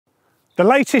The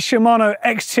latest Shimano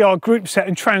XTR group set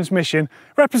and transmission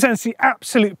represents the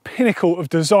absolute pinnacle of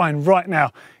design right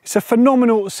now. It's a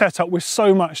phenomenal setup with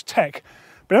so much tech.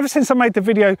 But ever since I made the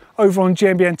video over on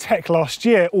GMBN Tech last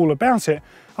year all about it,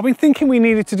 I've been thinking we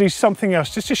needed to do something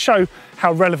else just to show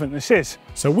how relevant this is.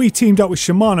 So we teamed up with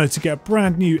Shimano to get a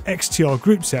brand new XTR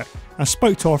group set and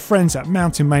spoke to our friends at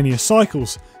Mountain Mania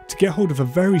Cycles to get hold of a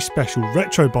very special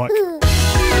retro bike.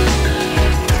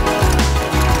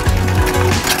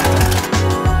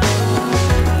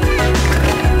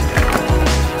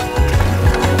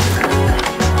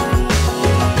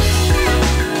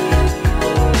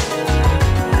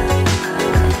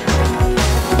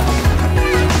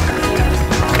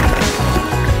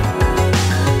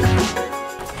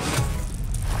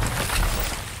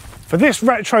 For this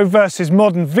retro versus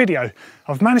modern video,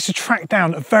 I've managed to track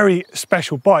down a very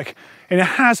special bike, and it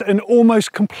has an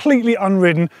almost completely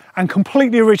unridden and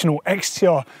completely original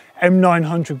XTR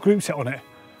M900 group set on it.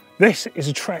 This is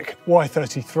a Trek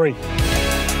Y33.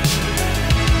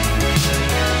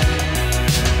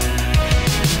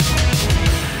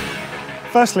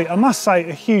 Firstly, I must say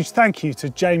a huge thank you to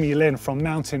Jamie Lynn from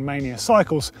Mountain Mania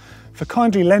Cycles for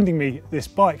kindly lending me this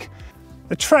bike.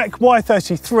 The Trek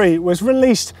Y33 was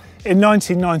released in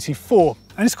 1994,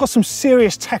 and it's got some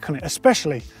serious tech on it,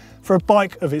 especially for a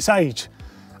bike of its age.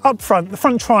 Up front, the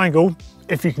front triangle,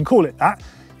 if you can call it that,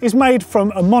 is made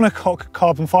from a monocoque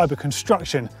carbon fibre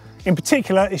construction. In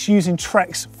particular, it's using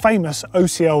Trek's famous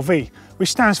OCLV,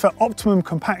 which stands for Optimum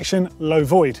Compaction Low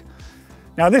Void.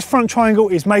 Now, this front triangle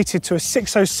is mated to a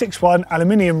 6061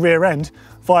 aluminium rear end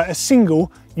via a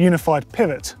single unified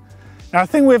pivot. Now,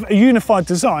 the thing with a unified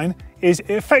design is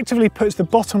it effectively puts the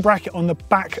bottom bracket on the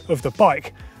back of the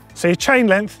bike. So your chain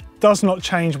length does not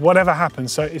change whatever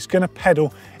happens, so it's going to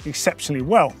pedal exceptionally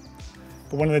well.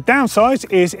 But one of the downsides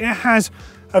is it has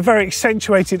a very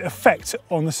accentuated effect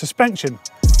on the suspension.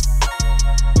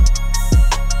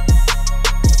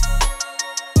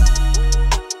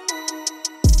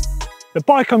 The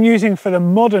bike I'm using for the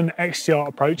modern XTR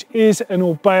approach is an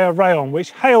Orbea Rayon, which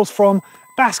hails from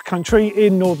Basque Country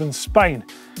in northern Spain.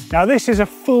 Now, this is a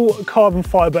full carbon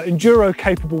fibre enduro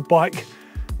capable bike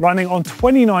running on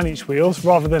 29-inch wheels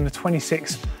rather than the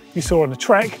 26 you saw on the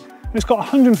Trek. And it's got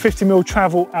 150mm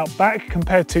travel out back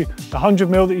compared to the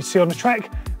 100mm that you see on the Trek,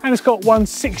 and it's got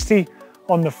 160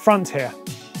 on the front here.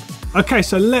 Okay,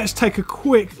 so let's take a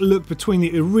quick look between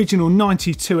the original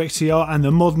 92 XTR and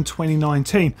the modern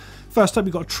 2019. First up,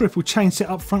 you've got a triple chain set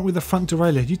up front with a front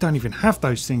derailleur. You don't even have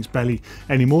those things barely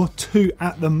anymore, 2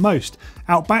 at the most.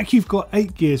 Out back, you've got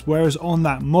 8 gears, whereas on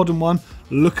that modern one,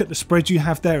 look at the spread you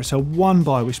have there. It's a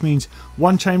 1x, which means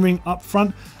 1 chainring up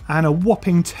front and a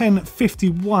whopping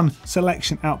 1051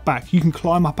 selection out back. You can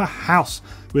climb up a house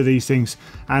with these things.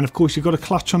 And of course, you've got a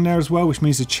clutch on there as well, which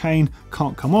means the chain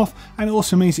can't come off, and it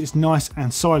also means it's nice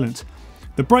and silent.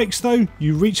 The brakes though,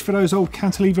 you reach for those old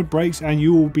cantilever brakes and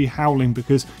you will be howling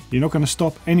because you're not going to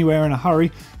stop anywhere in a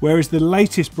hurry, whereas the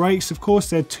latest brakes, of course,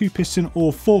 they're 2-piston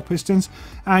or 4-pistons,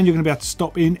 and you're going to be able to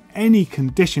stop in any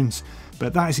conditions.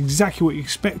 But that is exactly what you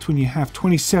expect when you have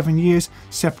 27 years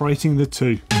separating the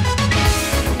two.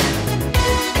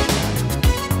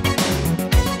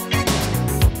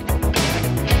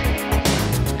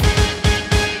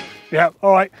 Yeah,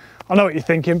 all right, I know what you're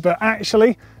thinking, but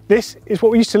actually, this is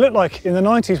what we used to look like in the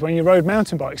 90s when you rode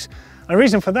mountain bikes. And the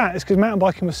reason for that is because mountain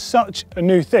biking was such a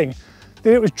new thing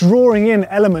that it was drawing in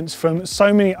elements from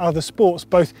so many other sports,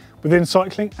 both within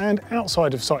cycling and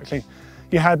outside of cycling.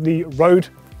 You had the road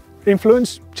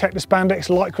influence, check the spandex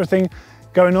lycra thing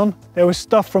going on. There was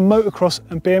stuff from motocross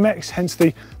and BMX, hence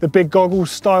the big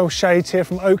goggles style shades here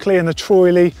from Oakley and the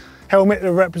Troy Lee helmet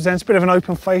that represents a bit of an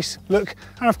open face look,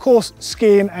 and of course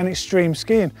skiing and extreme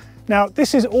skiing. Now,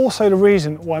 this is also the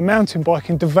reason why mountain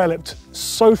biking developed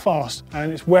so fast,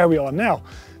 and it's where we are now,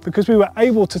 because we were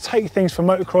able to take things from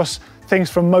motocross, things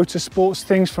from motorsports,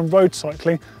 things from road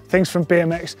cycling, things from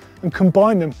BMX, and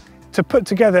combine them to put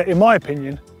together, in my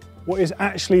opinion, what is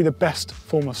actually the best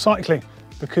form of cycling,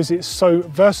 because it's so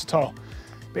versatile.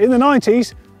 But in the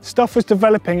 90s, stuff was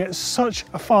developing at such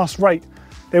a fast rate.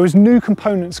 There was new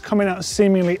components coming out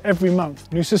seemingly every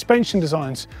month, new suspension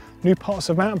designs, new parts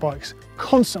of mountain bikes,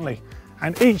 constantly,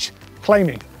 and each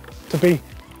claiming to be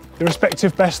the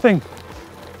respective best thing.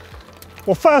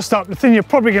 Well, first up, the thing you're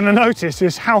probably going to notice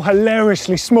is how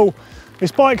hilariously small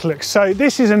this bike looks. So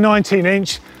this is a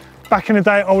 19-inch. Back in the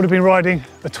day, I would have been riding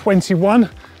a 21,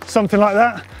 something like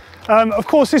that. Of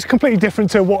course, it's completely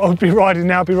different to what I would be riding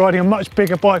now. I'd be riding a much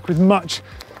bigger bike with much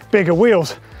bigger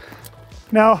wheels.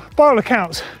 Now, by all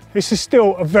accounts, this is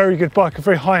still a very good bike, a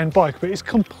very high-end bike, but it's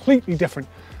completely different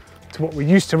to what we're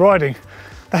used to riding.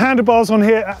 The handlebars on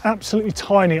here are absolutely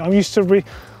tiny. I'm used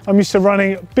to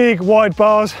running big wide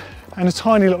bars and a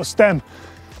tiny little stem,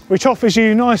 which offers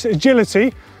you nice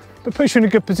agility, but puts you in a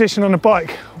good position on a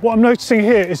bike. What I'm noticing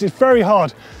here is it's very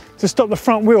hard to stop the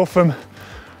front wheel from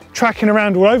tracking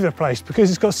around all over the place because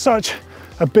it's got such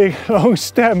a big long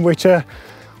stem, which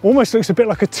almost looks a bit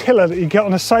like a tiller that you get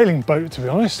on a sailing boat, to be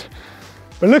honest.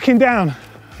 But looking down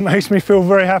makes me feel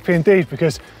very happy indeed,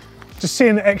 because just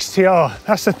seeing the XTR,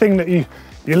 that's the thing that you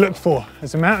look for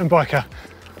as a mountain biker.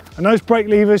 And those brake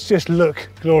levers just look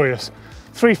glorious.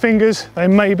 3 fingers, they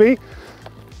may be,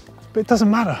 but it doesn't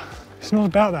matter. It's not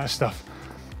about that stuff.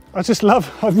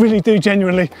 I really do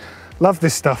genuinely love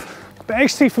this stuff. But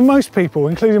XT for most people,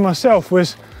 including myself,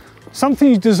 was something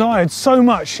you desired so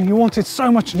much and you wanted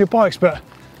so much on your bikes, but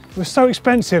it was so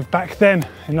expensive back then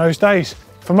in those days.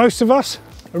 For most of us,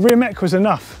 a rear mech was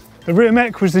enough. The rear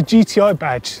mech was the GTI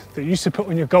badge that you used to put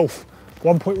on your Golf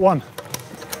 1.1.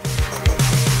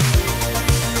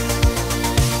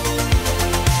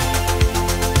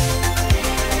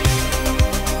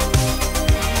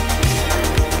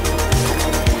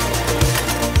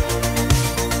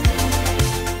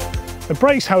 The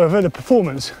brakes, however, the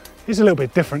performance is a little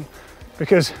bit different,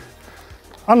 because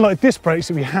unlike disc brakes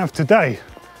that we have today,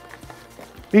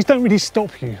 these don't really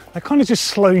stop you. They kind of just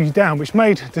slow you down, which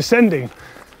made descending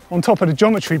on top of the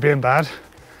geometry being bad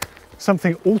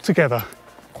something altogether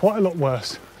quite a lot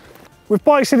worse. With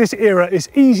bikes in this era, it's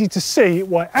easy to see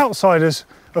why outsiders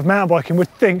of mountain biking would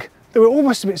think they were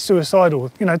almost a bit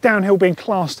suicidal, you know, downhill being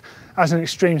classed as an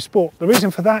extreme sport. The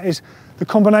reason for that is the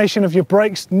combination of your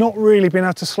brakes not really being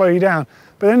able to slow you down,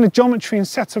 but then the geometry and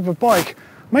setup of a bike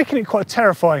making it quite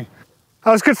terrifying.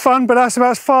 That was good fun, but that's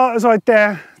about as far as I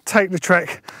dare take the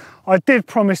trek. I did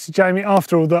promise to Jamie,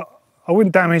 after all, that I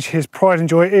wouldn't damage his pride and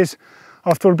joy. It is,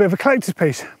 after all, a bit of a collector's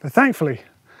piece, but thankfully,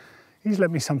 he's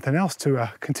lent me something else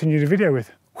to continue the video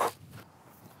with.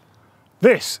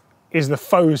 This is the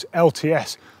Foes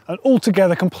LTS, an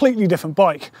altogether completely different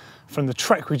bike from the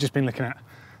Trek we've just been looking at.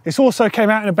 This also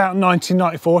came out in about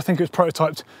 1994, I think it was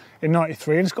prototyped in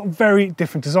 93, and it's got a very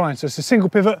different design. So it's a single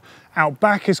pivot out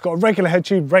back, it's got a regular head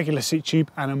tube, regular seat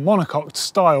tube, and a monocoque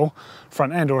style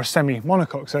front end, or a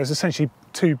semi-monocoque. So it's essentially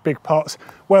 2 big parts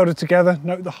welded together.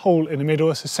 Note the hole in the middle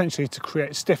is essentially to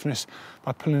create stiffness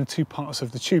by pulling the 2 parts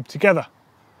of the tube together.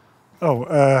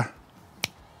 Well,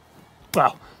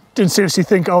 didn't seriously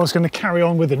think I was going to carry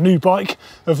on with a new bike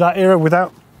of that era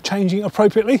without changing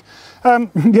appropriately.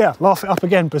 Yeah, laugh it up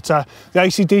again, but the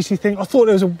AC/DC thing, I thought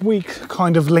there was a weak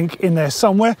kind of link in there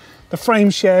somewhere. The frame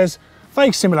shares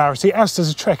vague similarity, as does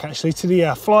a Trek actually, to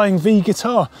the Flying V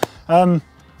guitar. And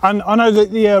I know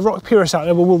that the rock purists out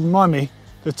there will remind me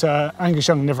that Angus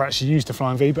Young never actually used a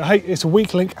Flying V, but hey, it's a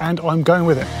weak link and I'm going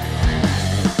with it.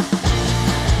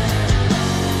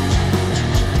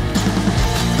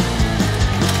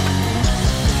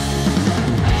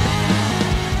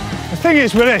 The thing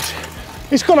is with this,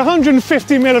 it's got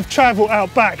 150mm of travel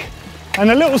out back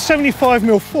and a little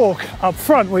 75mm fork up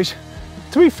front, which,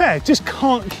 to be fair, just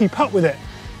can't keep up with it.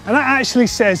 And that actually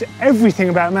says everything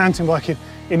about mountain biking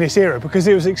in this era, because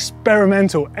it was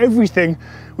experimental. Everything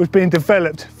was being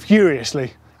developed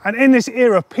furiously. And in this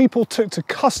era, people took to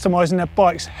customizing their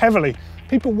bikes heavily.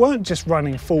 People weren't just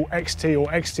running full XT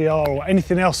or XTR or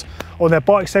anything else on their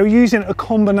bikes. They were using a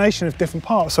combination of different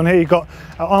parts. On here you've got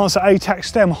an Answer ATAC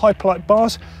stem, Hyperlight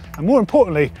bars, and more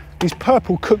importantly, these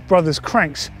purple Cook Brothers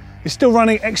cranks. It's still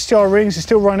running XTR rings, it's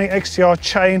still running XTR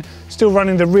chain, still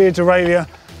running the rear derailleur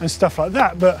and stuff like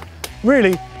that. But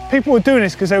really, people were doing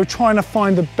this because they were trying to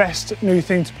find the best new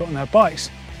thing to put on their bikes.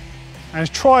 And as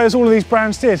try as all of these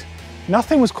brands did,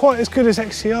 nothing was quite as good as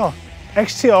XTR.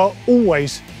 XTR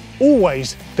always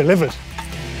delivered.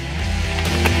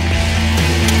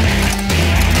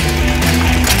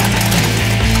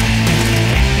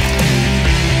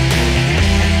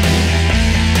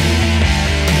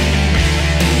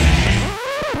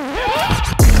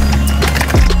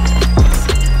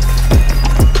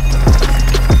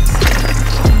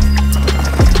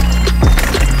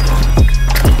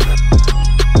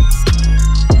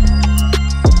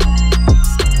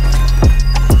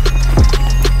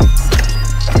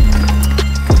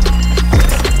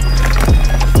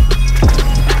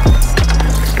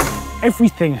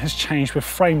 Everything has changed with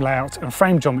frame layout and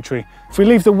frame geometry. If we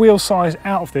leave the wheel size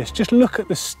out of this, just look at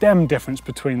the stem difference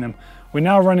between them. We're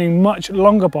now running much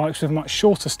longer bikes with much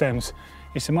shorter stems.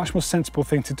 It's a much more sensible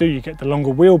thing to do. You get the longer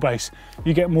wheelbase,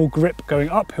 you get more grip going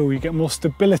uphill, you get more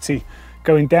stability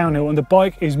going downhill, and the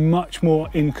bike is much more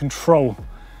in control.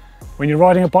 When you're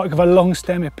riding a bike with a long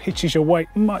stem, it pitches your weight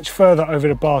much further over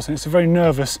the bars, and it's a very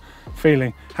nervous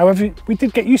feeling. However, we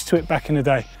did get used to it back in the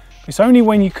day. It's only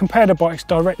when you compare the bikes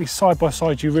directly side by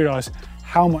side you realise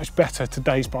how much better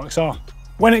today's bikes are.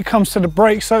 When it comes to the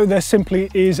brakes though, there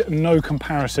simply is no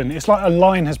comparison. It's like a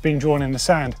line has been drawn in the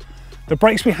sand. The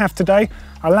brakes we have today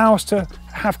allow us to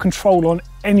have control on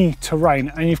any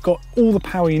terrain, and you've got all the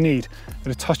power you need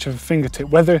at a touch of a fingertip.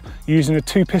 Whether you're using a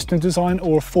 2-piston design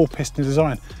or a 4-piston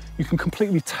design, you can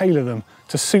completely tailor them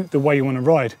to suit the way you want to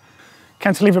ride.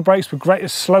 Cantilever brakes were great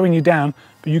at slowing you down,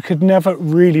 but you could never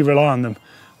really rely on them.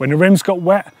 When the rims got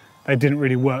wet, they didn't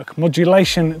really work.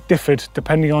 Modulation differed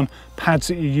depending on pads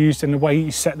that you used and the way you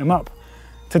set them up.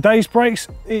 Today's brakes,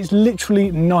 it's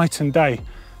literally night and day.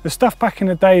 The stuff back in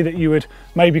the day that you would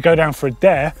maybe go down for a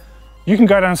dare, you can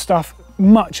go down stuff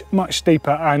much steeper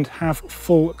and have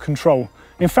full control.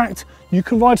 In fact, you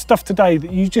can ride stuff today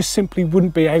that you just simply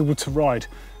wouldn't be able to ride.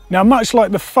 Now, much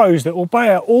like the foes, the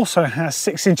Orbea also has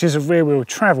 6 inches of rear wheel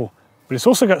travel, but it's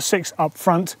also got 6 up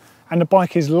front, and the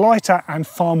bike is lighter and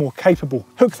far more capable.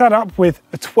 Hook that up with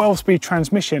a 12-speed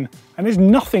transmission, and there's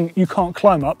nothing you can't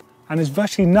climb up, and there's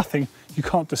virtually nothing you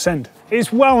can't descend.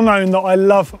 It's well known that I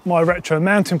love my retro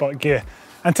mountain bike gear,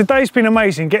 and today's been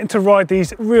amazing, getting to ride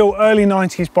these real early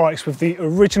 90s bikes with the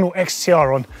original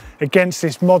XTR on against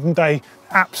this modern day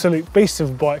absolute beast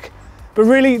of a bike. But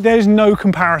really, there's no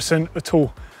comparison at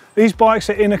all. These bikes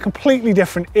are in a completely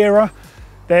different era.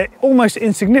 They're almost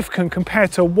insignificant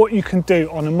compared to what you can do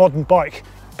on a modern bike.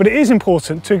 But it is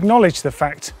important to acknowledge the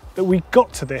fact that we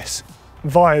got to this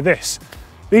via this.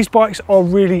 These bikes are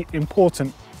really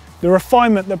important. The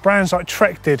refinement that brands like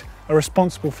Trek did are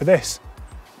responsible for this.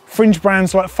 Fringe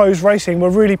brands like Foes Racing were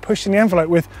really pushing the envelope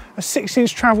with a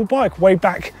 6-inch travel bike way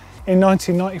back in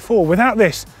 1994. Without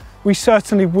this, we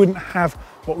certainly wouldn't have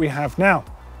what we have now.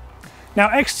 Now,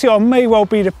 XTR may well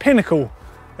be the pinnacle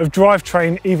of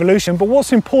drivetrain evolution, but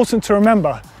what's important to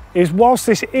remember is whilst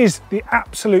this is the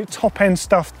absolute top end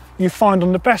stuff you find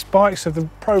on the best bikes of the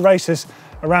pro racers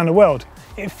around the world,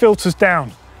 it filters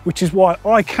down, which is why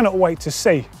I cannot wait to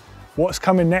see what's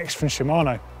coming next from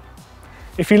Shimano.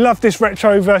 If you love this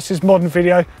retro versus modern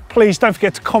video, please don't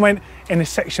forget to comment in the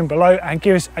section below and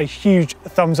give us a huge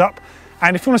thumbs up.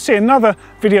 And if you want to see another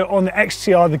video on the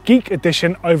XTR, the Geek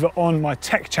Edition, over on my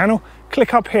tech channel,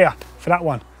 click up here for that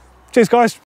one. Cheers guys.